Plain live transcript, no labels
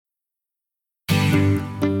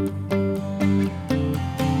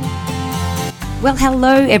Well,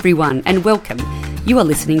 hello everyone and welcome. You are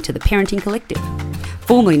listening to the Parenting Collective,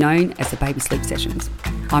 formerly known as the Baby Sleep Sessions.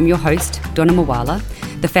 I'm your host, Donna Mawala,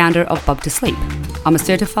 the founder of Bub to Sleep. I'm a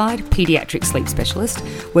certified paediatric sleep specialist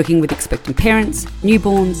working with expectant parents,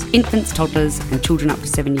 newborns, infants, toddlers and children up to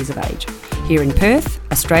 7 years of age, here in Perth,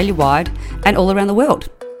 Australia-wide and all around the world.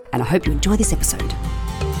 And I hope you enjoy this episode.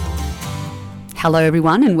 Hello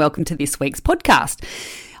everyone and welcome to this week's podcast.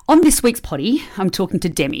 On this week's potty, I'm talking to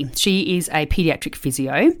Demi. She is a paediatric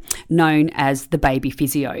physio known as the Baby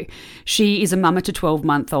Physio. She is a mama to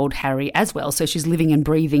 12-month-old Harry as well, so she's living and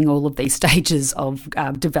breathing all of these stages of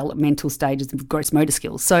developmental stages of gross motor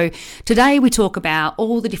skills. So today we talk about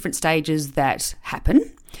all the different stages that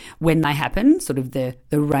happen, when they happen, sort of the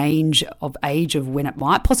range of age of when it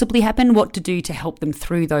might possibly happen, what to do to help them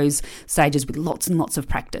through those stages with lots and lots of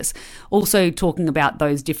practice. Also talking about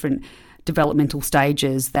those different developmental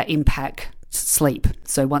stages that impact sleep.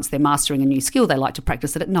 So once they're mastering a new skill, they like to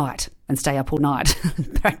practice it at night and stay up all night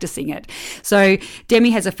practicing it. So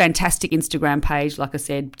Demi has a fantastic Instagram page, like I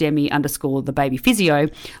said, Demi_the Baby Physio.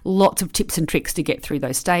 Lots of tips and tricks to get through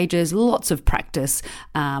those stages, lots of practice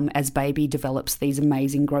as baby develops these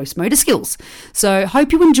amazing gross motor skills. So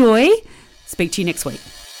hope you enjoy. Speak to you next week.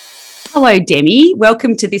 Hello, Demi.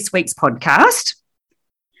 Welcome to this week's podcast.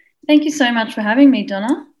 Thank you so much for having me,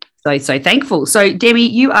 Donna. So thankful. So, Demi,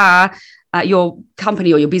 you are, your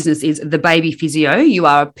company or your business is the Baby Physio. You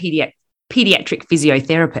are a paediatric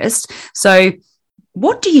physiotherapist. So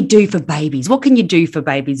what do you do for babies? What can you do for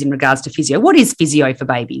babies in regards to physio? What is physio for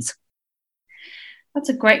babies? That's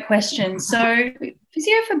a great question. So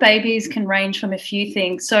physio for babies can range from a few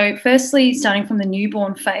things. So firstly, starting from the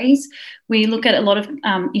newborn phase, we look at a lot of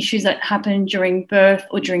issues that happen during birth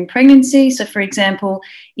or during pregnancy. So for example,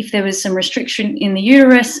 if there was some restriction in the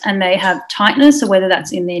uterus and they have tightness, so whether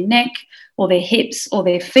that's in their neck or their hips or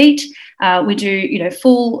their feet, we do,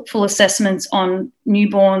 full assessments on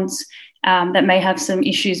newborns that may have some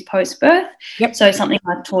issues post-birth. Yep. So something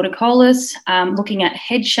like torticollis, looking at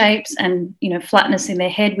head shapes and, flatness in their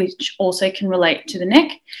head, which also can relate to the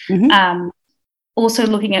neck. Mm-hmm. Also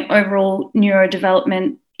looking at overall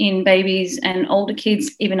neurodevelopment in babies and older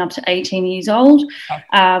kids, even up to 18 years old.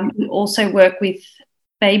 We also work with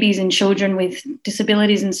babies and children with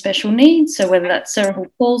disabilities and special needs, so whether that's cerebral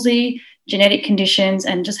palsy, genetic conditions,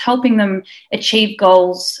 and just helping them achieve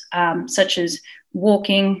goals such as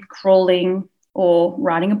walking, crawling, or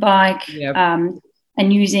riding a bike, yep.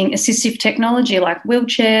 And using assistive technology like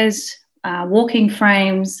wheelchairs, walking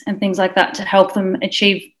frames, and things like that to help them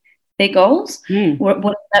achieve their goals,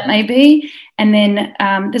 what that may be. And then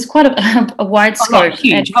there's quite a wide scope.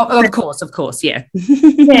 Huge. Of course, yeah.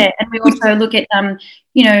 Yeah, and we also look at,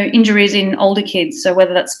 injuries in older kids, so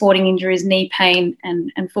whether that's sporting injuries, knee pain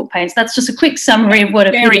and foot pain. So that's just a quick summary of what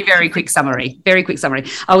a very quick summary.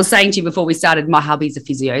 I was saying to you before we started, my hubby's a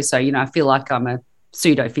physio, so, I feel like I'm a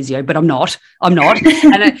pseudo physio, but I'm not.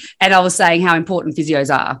 and I was saying how important physios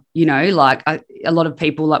are, a lot of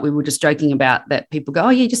people, like we were just joking about that, people go, oh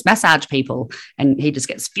yeah, just massage people, and he just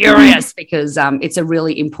gets furious because it's a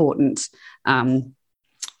really important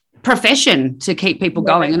profession to keep people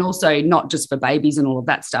going, and also not just for babies and all of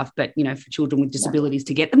that stuff, but for children with disabilities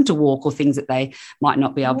to get them to walk or things that they might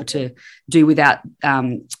not be able to do without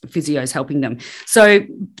physios helping them. So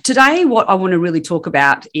today what I want to really talk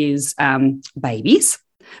about is babies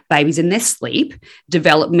and their sleep,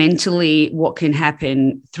 developmentally, what can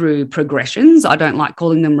happen through progressions. I don't like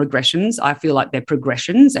calling them regressions. I feel like they're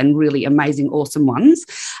progressions and really amazing, awesome ones,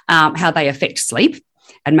 how they affect sleep.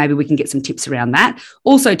 And maybe we can get some tips around that.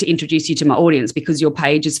 Also to introduce you to my audience, because your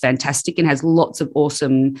page is fantastic and has lots of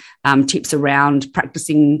awesome tips around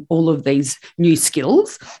practicing all of these new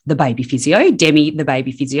skills. The Baby Physio, Demi, the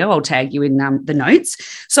Baby Physio. I'll tag you in the notes.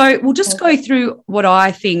 So we'll just go through what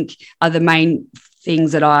I think are the main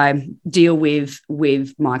things that I deal with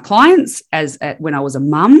my clients when I was a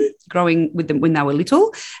mum, growing with them when they were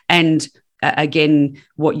little, and again,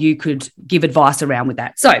 what you could give advice around with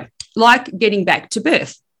that. So like getting back to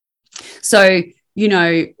birth. So,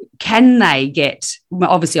 can they get,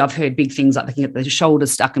 obviously I've heard big things like they can get the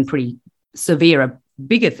shoulders stuck and pretty severe,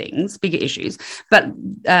 bigger issues, but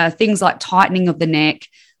things like tightening of the neck,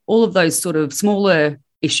 all of those sort of smaller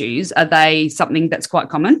issues, are they something that's quite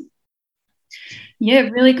common? Yeah,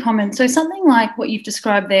 really common. So something like what you've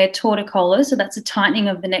described there, torticollis, so that's a tightening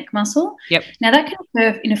of the neck muscle. Yep. Now that can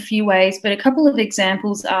occur in a few ways, but a couple of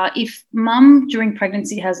examples are if mum during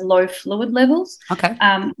pregnancy has low fluid levels. Okay.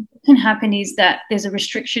 What can happen is that there's a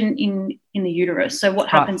restriction in the uterus. So what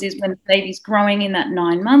happens is when the baby's growing in that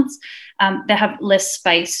 9 months, they have less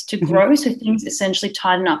space to grow, so things essentially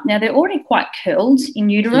tighten up. Now they're already quite curled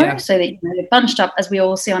in utero, so that they're bunched up as we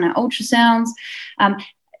all see on our ultrasounds.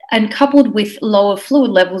 And coupled with lower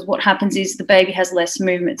fluid levels, what happens is the baby has less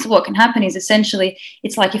movement. So what can happen is essentially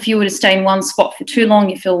it's like if you were to stay in one spot for too long,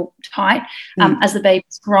 you feel tight. As the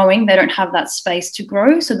baby's growing, they don't have that space to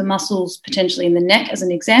grow. So the muscles potentially in the neck, as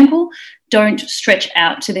an example, don't stretch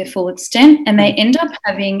out to their full extent, and they end up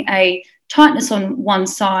having a tightness on one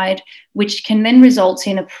side, which can then result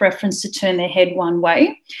in a preference to turn their head one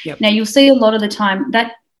way. Yep. Now, you'll see a lot of the time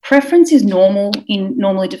that preference is normal in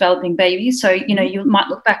normally developing babies. So, you might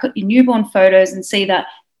look back at your newborn photos and see that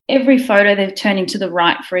every photo they're turning to the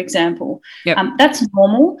right, for example. Yep. That's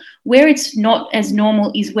normal. Where it's not as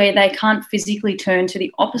normal is where they can't physically turn to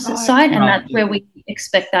the opposite side, and that's where we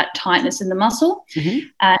expect that tightness in the muscle.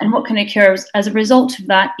 And what can occur as a result of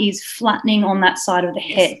that is flattening on that side of the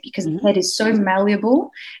head, because the head is so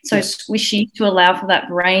malleable, so squishy, to allow for that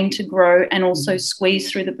brain to grow and also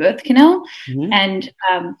squeeze through the birth canal. And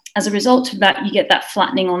as a result of that, you get that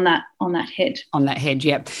flattening on that head. On that head,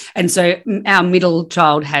 yep. And so our middle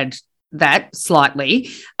child had that slightly.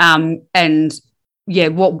 And yeah,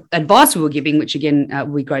 what advice we were giving, which again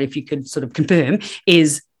would be great if you could sort of confirm,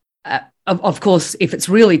 is of course, if it's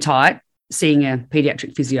really tight, seeing a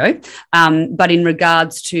paediatric physio. But in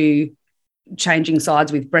regards to changing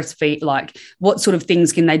sides with breastfeed, like what sort of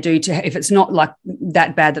things can they do to, if it's not like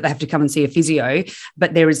that bad that they have to come and see a physio,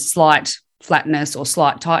 but there is slight flatness or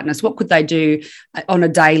slight tightness, what could they do on a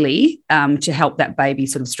daily to help that baby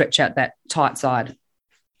sort of stretch out that tight side?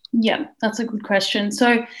 Yeah, that's a good question.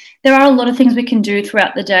 So there are a lot of things we can do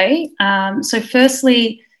throughout the day. So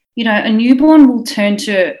firstly, a newborn will turn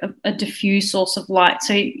to a diffuse source of light.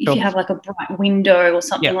 So if you have like a bright window or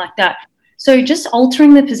something like that. So just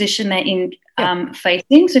altering the position they're in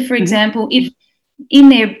facing. So for example, if in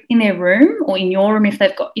their room or in your room,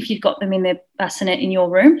 if you've got them in their bassinet in your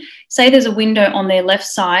room, say there's a window on their left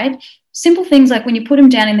side, simple things like when you put them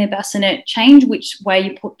down in their bassinet, change which way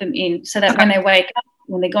you put them in, so that when they wake up,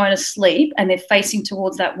 when they're going to sleep and they're facing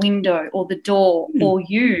towards that window or the door or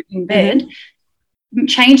you in bed,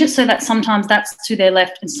 change it so that sometimes that's to their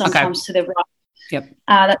left and sometimes to their right. Yep.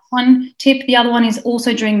 That's one tip. The other one is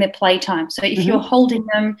also during their playtime. So if you're holding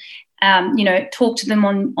them, talk to them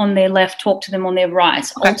on their left, talk to them on their right,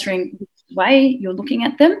 altering which way you're looking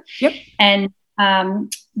at them. Yep. And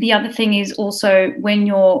the other thing is also when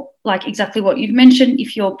you're, like exactly what you've mentioned,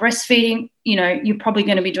 if you're breastfeeding, you're probably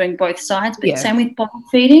going to be doing both sides, but same with bottle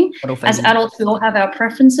feeding. As adults, we all have our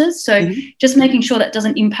preferences. So just making sure that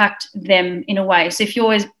doesn't impact them in a way. So if you're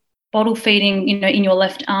always bottle feeding, in your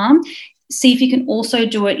left arm, see if you can also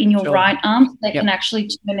do it in your right arm, so they can actually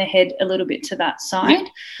turn their head a little bit to that side.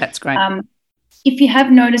 That's great. If you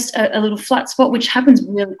have noticed a little flat spot, which happens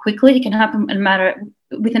really quickly, it can happen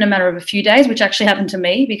within a matter of a few days, which actually happened to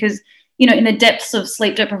me because, in the depths of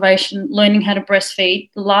sleep deprivation, learning how to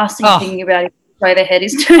breastfeed, the last thing thinking about is the way their head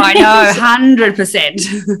is turning. I know,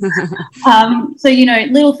 100%. So,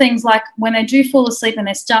 little things like when they do fall asleep and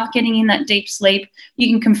they start getting in that deep sleep,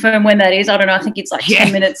 you can confirm when that is. I don't know, I think it's like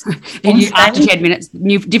 10 minutes. After 10 minutes,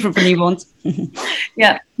 different for newborns.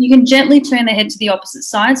 Yeah, you can gently turn their head to the opposite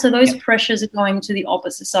side. So those pressures are going to the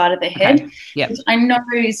opposite side of their head. Which I know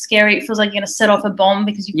is scary. It feels like you're going to set off a bomb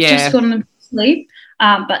because you've just gotten to sleep.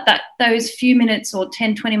 But those few minutes or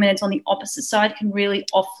 10, 20 minutes on the opposite side can really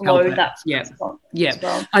offload that. As well.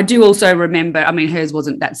 I do also remember, hers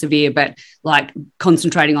wasn't that severe, but like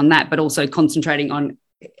concentrating on that, but also concentrating on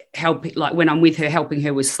like when I'm with her, helping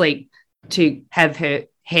her with sleep, to have her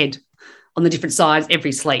head on the different sides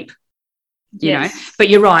every sleep, you know. But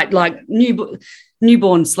you're right, like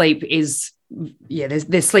newborn sleep is,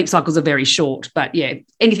 their sleep cycles are very short, but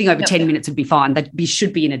anything over 10 minutes would be fine.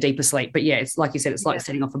 Should be in a deeper sleep. But it's like you said, it's like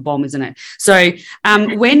setting off a bomb, isn't it? So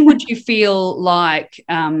when would you feel like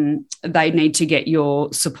they need to get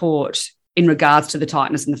your support in regards to the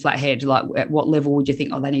tightness and the flat head? Like at what level would you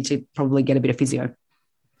think, they need to probably get a bit of physio?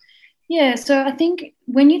 Yeah, so I think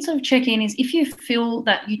when you sort of check in is if you feel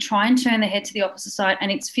that you try and turn the head to the opposite side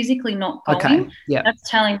and it's physically not going, that's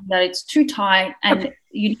telling you that it's too tight and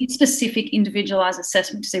you need specific individualized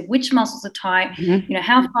assessment to see which muscles are tight, Mm-hmm.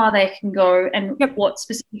 how far they can go, and Yep. what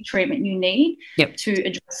specific treatment you need Yep. to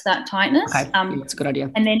address that tightness. Okay. That's a good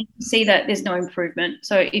idea. And then you can see that there's no improvement.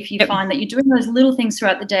 So if you Yep. find that you're doing those little things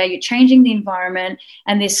throughout the day, you're changing the environment,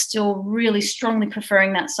 and they're still really strongly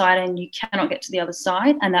preferring that side, and you cannot get to the other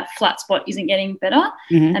side, and that flat spot isn't getting better,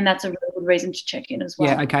 and that's a really good reason to check in as well.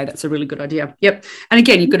 Yeah, okay, that's a really good idea. Yep. And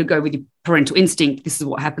again, you've got to go with your parental instinct. This is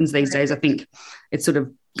what happens these days. I think it sort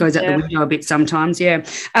of goes out the window a bit sometimes. Yeah.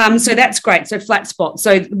 So that's great. So flat spot.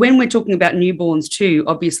 So when we're talking about newborns too,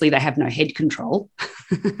 obviously they have no head control.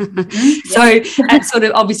 So that's sort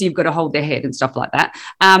of, obviously you've got to hold their head and stuff like that.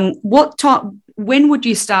 When would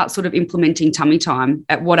you start sort of implementing tummy time?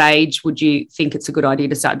 At what age would you think it's a good idea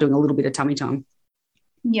to start doing a little bit of tummy time?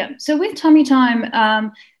 Yeah. So with tummy time,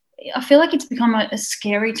 I feel like it's become a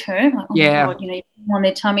scary term. Like, oh my God, you're on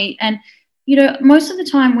their tummy. And, most of the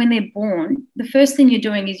time when they're born, the first thing you're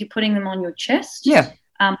doing is you're putting them on your chest. Yeah.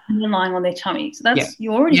 And you're lying on their tummy. So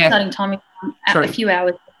you're already starting tummy time at a few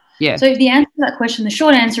hours. Yeah. So the answer to that question, the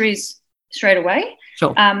short answer is straight away.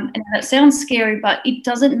 Sure. And that sounds scary, but it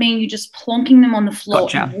doesn't mean you're just plonking them on the floor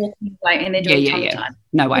and walking away and they're doing tummy time.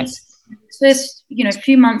 No way. First,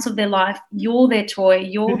 few months of their life, you're their toy,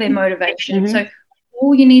 you're their motivation. So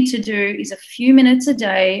all you need to do is a few minutes a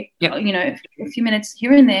day, a few minutes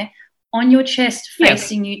here and there on your chest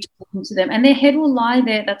facing you, talking to them. And their head will lie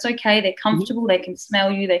there. That's okay. They're comfortable. They can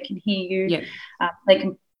smell you. They can hear you. They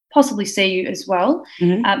can possibly see you as well.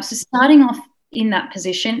 So starting off in that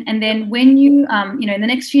position, and then when you, in the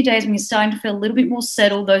next few days when you're starting to feel a little bit more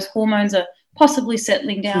settled, those hormones are possibly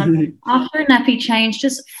settling down. After a nappy change,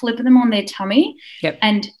 just flip them on their tummy.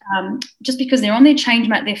 And just because they're on their change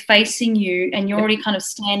mat, they're facing you and you're already kind of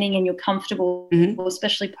standing and you're comfortable,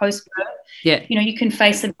 especially post-birth. You can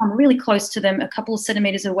face them, come really close to them, a couple of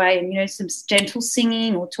centimetres away, and, some gentle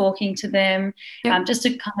singing or talking to them, just to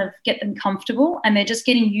kind of get them comfortable. And they're just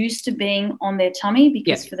getting used to being on their tummy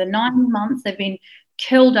because for the 9 months they've been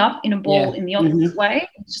curled up in a ball in the opposite way.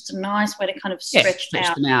 It's just a nice way to kind of stretch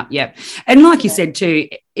them out. And like you said too,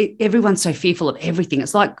 everyone's so fearful of everything.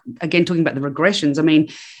 It's like, again, talking about the regressions. I mean,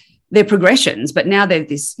 they're progressions, but now they're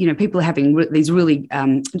this, people are having these really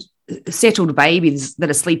settled babies that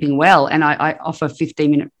are sleeping well. And I offer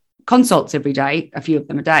 15-minute consults every day, a few of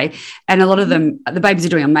them a day. And a lot of them, the babies are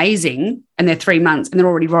doing amazing and they're 3 months and they're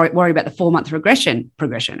already worried about the 4-month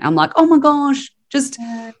progression. I'm like, oh my gosh, just,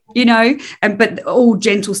 but all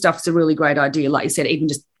gentle stuff is a really great idea. Like you said, even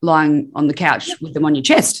just lying on the couch with them on your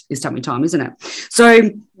chest is tummy time, isn't it?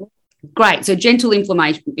 So great. So gentle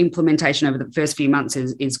implementation over the first few months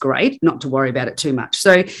is great, not to worry about it too much.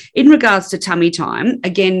 So in regards to tummy time,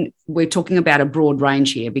 again, we're talking about a broad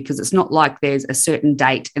range here because it's not like there's a certain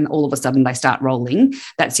date and all of a sudden they start rolling.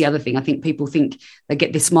 That's the other thing. I think people think they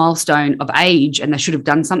get this milestone of age and they should have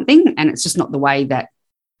done something, and it's just not the way that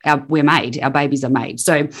our babies are made.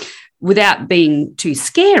 So without being too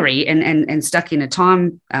scary and stuck in a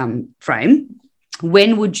time frame,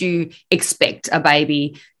 when would you expect a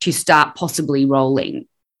baby to start possibly rolling?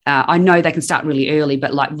 I know they can start really early,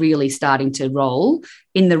 but like really starting to roll,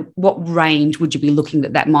 what range would you be looking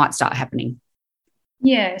that might start happening?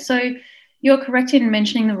 Yeah, so you're correct in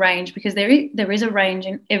mentioning the range because there is a range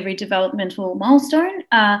in every developmental milestone.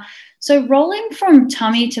 So rolling from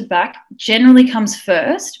tummy to back generally comes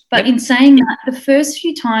first, but in saying that, the first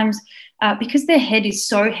few times, because their head is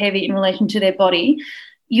so heavy in relation to their body,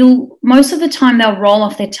 most of the time they'll roll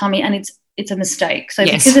off their tummy and it's a mistake. So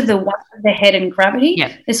because of the weight of their head and gravity,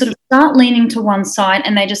 they sort of start leaning to one side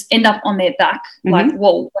and they just end up on their back like,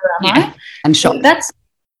 whoa, where am I? And shocked.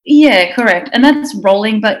 Yeah, correct. And that's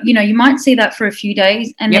rolling, but, you might see that for a few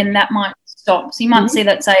days and then that might stop. So you might see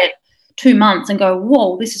that, say, at 2 months and go,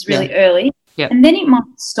 whoa, this is really early. And then it might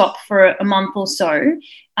stop for a month or so.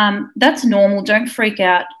 That's normal. Don't freak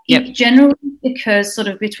out. It generally occurs sort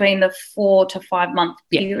of between the 4 to 5 month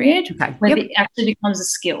period where it actually becomes a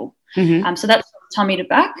skill. So that's from tummy to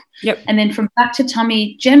back. And then from back to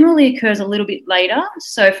tummy generally occurs a little bit later.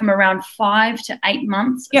 So from around 5 to 8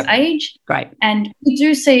 months of age. Great. And we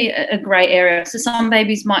do see a grey area. So some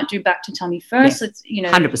babies might do back to tummy first. So it's,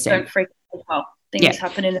 100%. Don't freak out as well. Things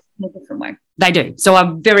happen in a different way. They do. So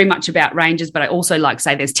I'm very much about ranges, but I also like to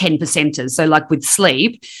say there's 10 percenters. So like with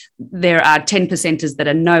sleep, there are 10 percenters that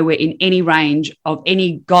are nowhere in any range of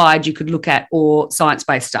any guide you could look at or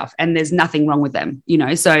science-based stuff. And there's nothing wrong with them,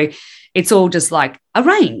 So it's all just like a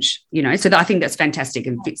range, So I think that's fantastic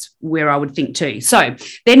and fits where I would think too. So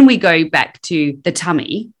then we go back to the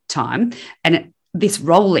tummy time and this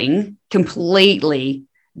rolling completely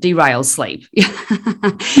derails sleep.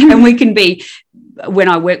 And we can be, when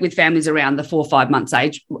I work with families around the 4 or 5 months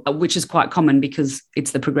age, which is quite common because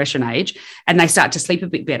it's the progression age, and they start to sleep a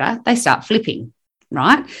bit better, they start flipping,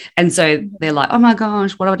 right? And so they're like, oh my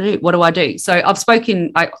gosh, what do I do? What do I do? So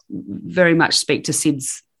I very much speak to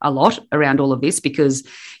SIDS a lot around all of this, because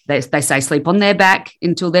they say sleep on their back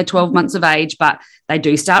until they're 12 months of age, but they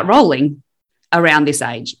do start rolling around this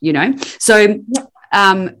age, So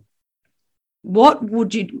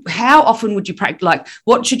how often would you practice, like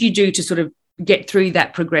what should you do to sort of get through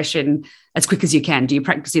that progression as quick as you can? Do you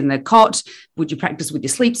practice in the cot? Would you practice with your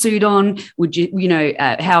sleep suit on? Would you,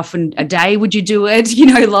 how often a day would you do it?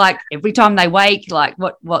 Like every time they wake, like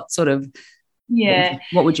what sort of,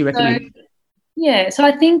 what would you recommend? So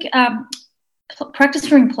I think practice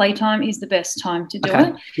during playtime is the best time to do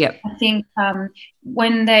it. Yep. I think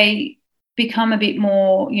when they become a bit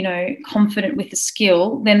more, confident with the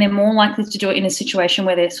skill, then they're more likely to do it in a situation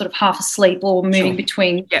where they're sort of half asleep or moving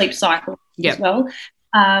between sleep cycles as well.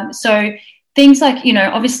 So things like,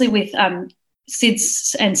 obviously with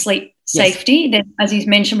SIDS and sleep safety, then as you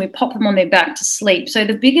mentioned, we pop them on their back to sleep. So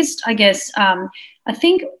the biggest, I guess, I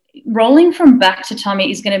think rolling from back to tummy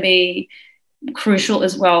is going to be crucial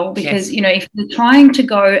as well, because, if they're trying to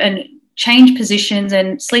go and change positions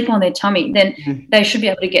and sleep on their tummy, then they should be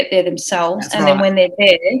able to get there themselves. That's then when they're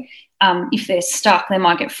there, if they're stuck, they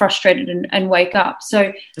might get frustrated and wake up.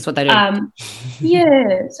 So that's what they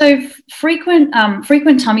do. So frequent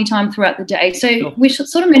tummy time throughout the day. So we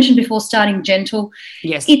sort of mentioned before, starting gentle.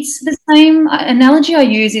 Yes. It's the same analogy I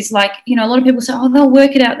use is like, a lot of people say, oh, they'll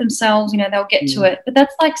work it out themselves, they'll get to it. But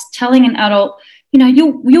that's like telling an adult,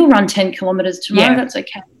 you'll run 10 kilometres tomorrow. That's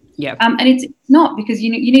okay. Yeah. And it's not, because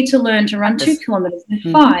you need to learn to run 2 kilometres, then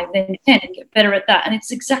 5, then 10, and get better at that. And it's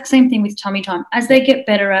the exact same thing with tummy time. As they get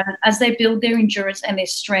better at it, as they build their endurance and their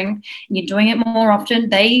strength, and you're doing it more often,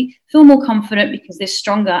 they feel more confident because they're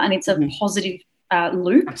stronger, and it's a positive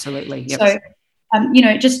loop. Absolutely. Yep. So,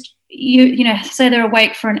 just say they're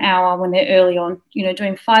awake for an hour when they're early on,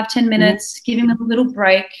 doing 5-10 minutes, giving them a little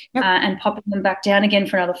break, and popping them back down again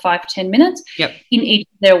for another 5-10 minutes in each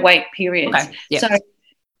of their awake periods. Okay. Yep. So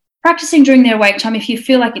practicing during their awake time, if you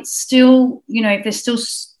feel like it's still, if they're still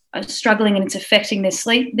struggling and it's affecting their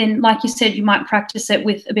sleep, then like you said, you might practice it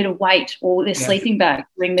with a bit of weight or their sleeping bag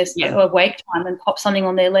during this awake time, and pop something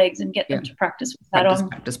on their legs and get them to practice with that on.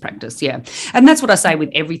 Practice. Yeah. And that's what I say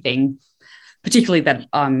with everything, particularly that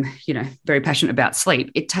I'm, very passionate about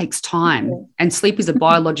sleep. It takes time, and sleep is a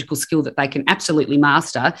biological skill that they can absolutely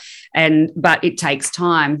master. But it takes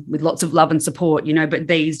time with lots of love and support, but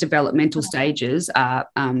these developmental stages are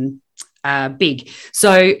big.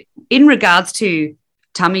 So in regards to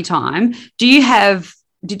tummy time, have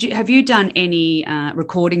you done any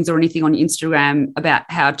recordings or anything on Instagram about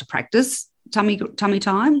how to practice tummy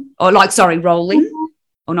time, or rolling?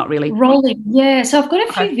 Or not really? Rolling, yeah. So I've got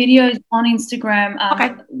a few videos on Instagram.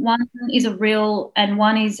 One is a reel, and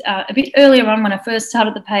one is a bit earlier on when I first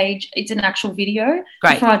started the page. It's an actual video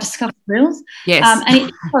before I discovered reels. Yes. And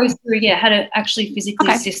it goes through, how to actually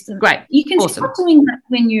physically assist them. Great. You can start doing that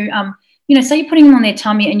when you, say you're putting them on their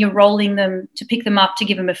tummy and you're rolling them to pick them up to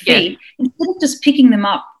give them a feed. Instead of just picking them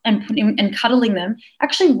up and cuddling them,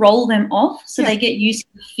 actually roll them off so they get used to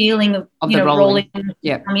the feeling of the rolling the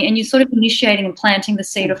tummy, and you're sort of initiating and planting the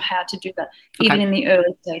seed of how to do that, even in the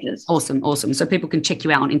early stages. Awesome. So people can check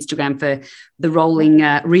you out on Instagram for the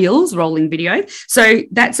rolling video. So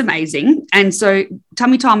that's amazing. And so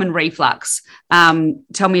tummy time and reflux,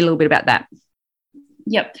 tell me a little bit about that.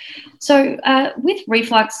 Yep. So with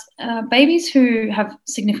reflux, babies who have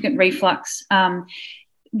significant reflux,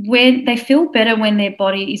 where they feel better when their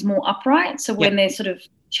body is more upright, so when their sort of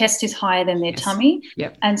chest is higher than their tummy.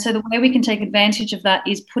 Yep. And so the way we can take advantage of that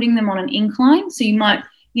is putting them on an incline. So you might,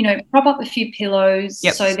 prop up a few pillows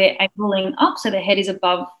so they're angling up, so their head is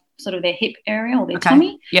above sort of their hip area or their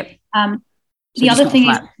tummy. Yep. The other thing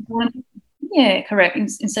is Yeah, correct.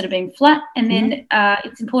 Instead of being flat. And then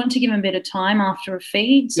it's important to give them a bit of time after a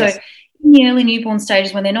feed. So in the early newborn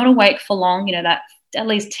stages, when they're not awake for long, you know, that at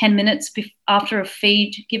least 10 minutes after a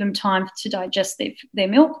feed, give them time to digest their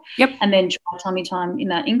milk. Yep. And then dry tummy time in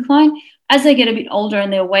that incline. As they get a bit older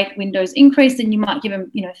and their awake windows increase, then you might give them,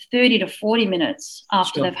 30 to 40 minutes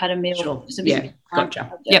after they've had a meal. Sure. Yeah,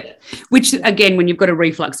 gotcha. Yep. Which, again, when you've got a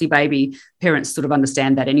refluxy baby, parents sort of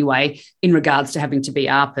understand that anyway in regards to having to be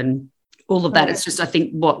up and all of that. It's just, I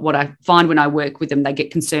think, what I find when I work with them, they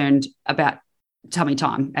get concerned about tummy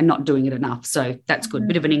time and not doing it enough. So that's good.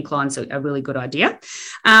 Bit of an incline, so a really good idea.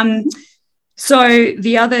 So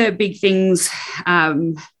the other big things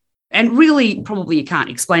and really probably you can't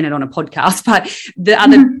explain it on a podcast, but the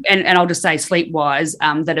other, and I'll just say sleep-wise,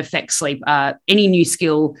 that affects sleep, any new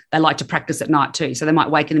skill they like to practice at night too. So they might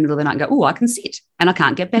wake in the middle of the night and go, oh, I can sit and I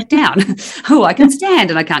can't get back down. Oh, I can stand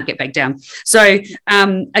and I can't get back down. So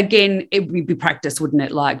again, it would be practice, wouldn't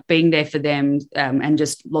it? Like being there for them and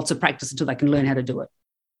just lots of practice until they can learn how to do it.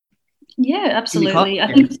 Yeah, absolutely.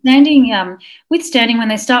 I think standing, with standing, when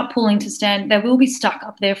they start pulling to stand, they will be stuck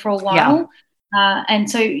up there for a while. Yeah. And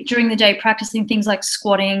so during the day, practicing things like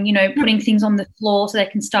squatting, putting things on the floor so they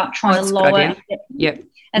can start trying to lower. Yep.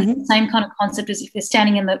 And it's the same kind of concept as if they're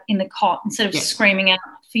standing in the cot, instead of screaming out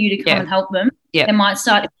for you to come and help them, they might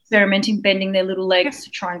start experimenting, bending their little legs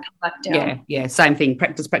to try and come back down. Yeah, same thing.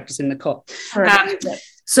 Practice in the cot.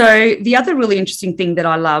 So the other really interesting thing that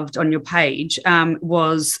I loved on your page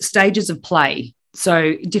was stages of play.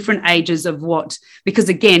 So different ages of what, because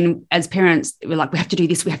again, as parents, we're like, we have to do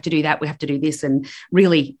this, we have to do that, we have to do this, and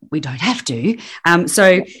really we don't have to.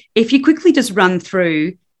 So if you quickly just run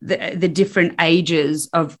through the different ages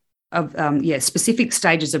of specific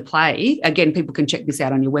stages of play. Again, people can check this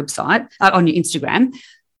out on your website, on your Instagram.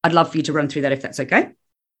 I'd love for you to run through that if that's okay.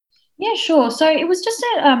 Yeah, sure. So it was just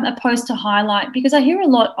a post to highlight, because I hear a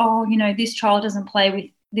lot, this child doesn't play with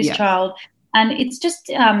this child. And it's just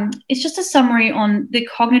a summary on the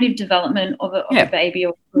cognitive development of a baby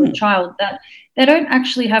or a child, that they don't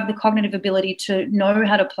actually have the cognitive ability to know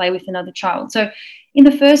how to play with another child. So in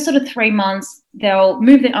the first sort of 3 months, they'll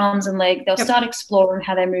move their arms and legs. They'll start exploring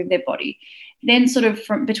how they move their body. Then sort of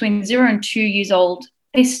from between 0 and 2 years old,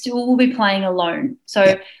 they still will be playing alone.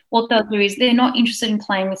 So what they'll do is they're not interested in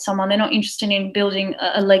playing with someone. They're not interested in building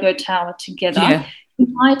a Lego tower together. Yeah. You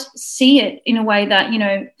might see it in a way that,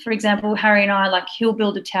 for example, Harry and I, like, he'll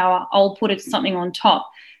build a tower, I'll put something on top,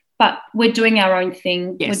 but we're doing our own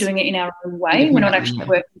thing. Yes. We're doing it in our own way. We're not actually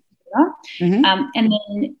working together. Mm-hmm. And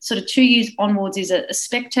then sort of 2 years onwards is a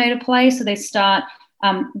spectator play. So they start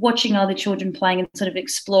watching other children playing and sort of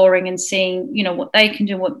exploring and seeing, what they can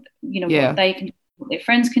do, what they can do, what their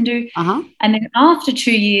friends can do. And then after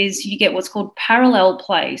 2 years, you get what's called parallel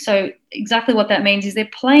play. So exactly what that means is they're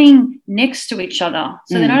playing next to each other.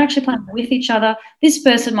 So they're not actually playing with each other. This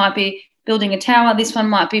person might be building a tower. This one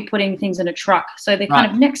might be putting things in a truck. So they're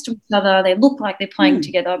kind of next to each other. They look like they're playing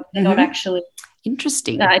together, but they're not actually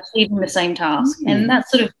achieving the same task. And that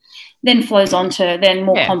sort of then flows on to then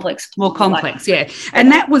more complex. More complex,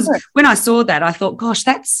 And that was, when I saw that, I thought, gosh,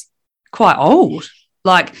 that's quite old.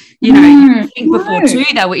 Like, you think before too,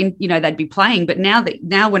 they were in, they'd be playing. But now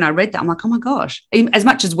when I read that, I'm like, oh my gosh, as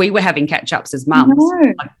much as we were having catch ups as mums,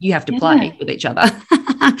 like, you have to play with each other.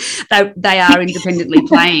 they are independently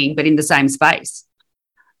playing, but in the same space.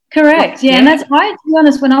 Correct. Yeah. And that's, to be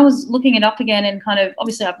honest, when I was looking it up again and kind of,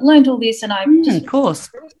 obviously I've learned all this and I just, of course,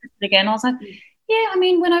 again, I was like,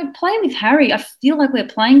 when I play with Harry, I feel like we're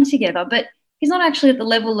playing together, but he's not actually at the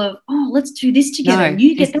level of, let's do this together. And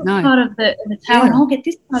you get this part of the tower and I'll get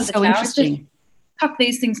this part of the tower. Interesting. Just tuck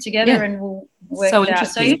these things together and we'll work it out.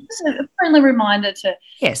 So it's just a friendly reminder to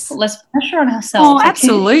put less pressure on ourselves. Oh,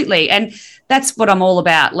 absolutely. And that's what I'm all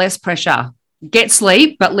about, less pressure. Get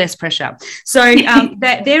sleep, but less pressure. So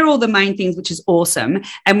they're all the main things, which is awesome.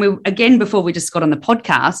 And we, again, before we just got on the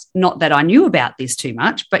podcast, not that I knew about this too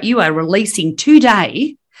much, but you are releasing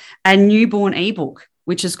today a newborn ebook,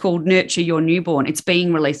 which is called Nurture Your Newborn. It's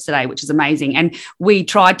being released today, which is amazing. And we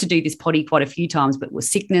tried to do this potty quite a few times, but with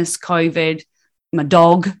sickness, COVID, my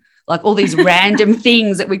dog, like all these random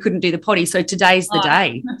things that we couldn't do the potty. So today's the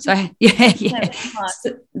day. So,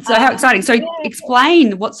 So how exciting. So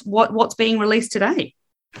explain what's being released today.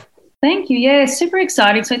 Thank you. Yeah, super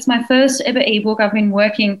exciting. So it's my first ever ebook. I've been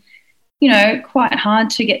working, quite hard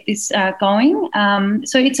to get this going.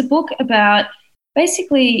 So it's a book about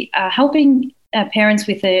basically helping parents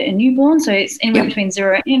with a newborn, so it's anywhere between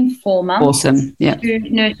 0 and 4 months. Awesome, to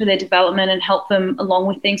nurture their development and help them along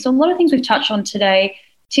with things. So a lot of things we've touched on today: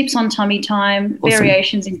 tips on tummy time,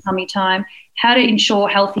 variations in tummy time, how to ensure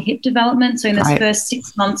healthy hip development. So in the first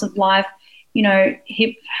 6 months of life,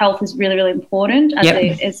 hip health is really, really important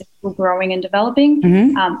as they're growing and developing.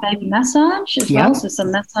 Baby massage as well, so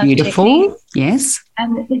some massage techniques. Yes.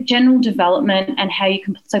 And the general development and how you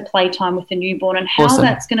can, so playtime with the newborn and how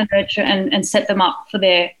that's going to nurture and set them up for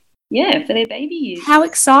their baby years. How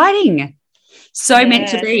exciting. So meant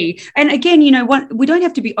to be. And again, we don't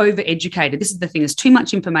have to be over-educated. This is the thing. There's too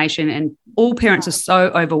much information and all parents are so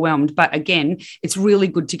overwhelmed. But again, it's really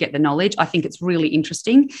good to get the knowledge. I think it's really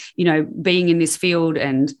interesting, being in this field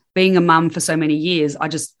and being a mum for so many years.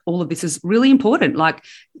 All of this is really important. Like,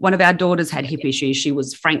 one of our daughters had hip issues. She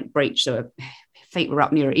was frank breech, so her feet were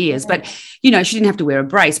up near her ears. But, she didn't have to wear a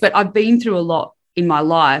brace. But I've been through a lot in my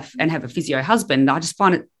life and have a physio husband, I just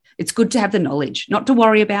find it's good to have the knowledge, not to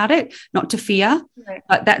worry about it, not to fear. Right.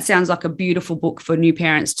 But that sounds like a beautiful book for new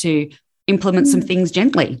parents to implement some things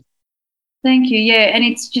gently. Thank you. Yeah. And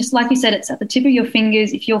it's just like you said, it's at the tip of your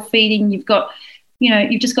fingers. If you're feeding, you've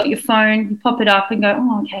just got your phone, you pop it up and go,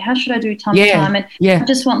 oh, okay, how should I do tummy time? And I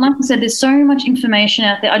just want, like I said, there's so much information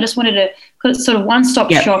out there. I just wanted to put sort of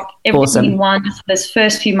one-stop shop, everything in one, just for those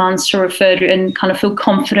first few months to refer to and kind of feel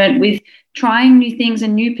confident with trying new things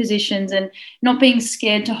and new positions and not being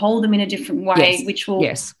scared to hold them in a different way, which will,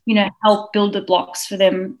 help build the blocks for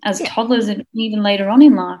them as toddlers and even later on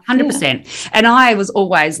in life. 100%. And I was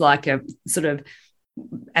always like a sort of,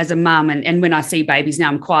 as a mum, and when I see babies now,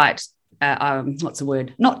 I'm quite, what's the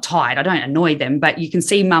word? Not tight. I don't annoy them, but you can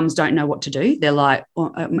see mums don't know what to do. They're like,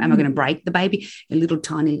 oh, am I going to break the baby? Little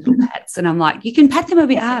tiny little pats. And I'm like, you can pat them a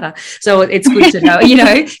bit harder. So it's good to know,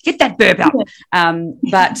 get that burp up.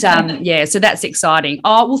 So that's exciting.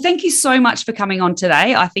 Oh, well, thank you so much for coming on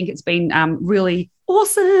today. I think it's been really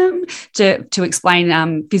awesome to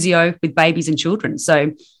explain physio with babies and children.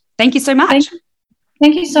 So thank you so much.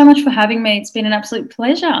 Thank you so much for having me. It's been an absolute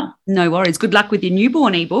pleasure. No worries. Good luck with your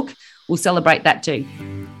newborn ebook. We'll celebrate that too.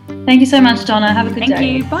 Thank you so much, Donna. Have a good day.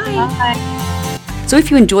 Thank you. Bye. So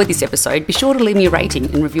if you enjoyed this episode, be sure to leave me a rating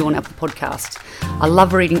and review on Apple Podcasts. I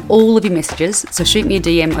love reading all of your messages, so shoot me a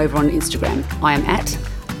DM over on Instagram. I am at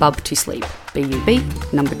bub2sleep,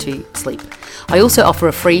 BUB2sleep. I also offer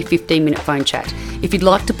a free 15-minute phone chat. If you'd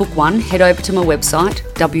like to book one, head over to my website,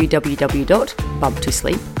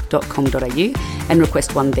 www.bub2sleep.com.au, and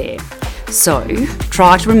request one there. So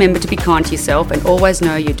try to remember to be kind to yourself and always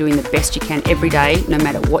know you're doing the best you can every day, no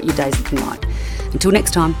matter what your day's looking like. Until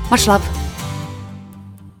next time, much love.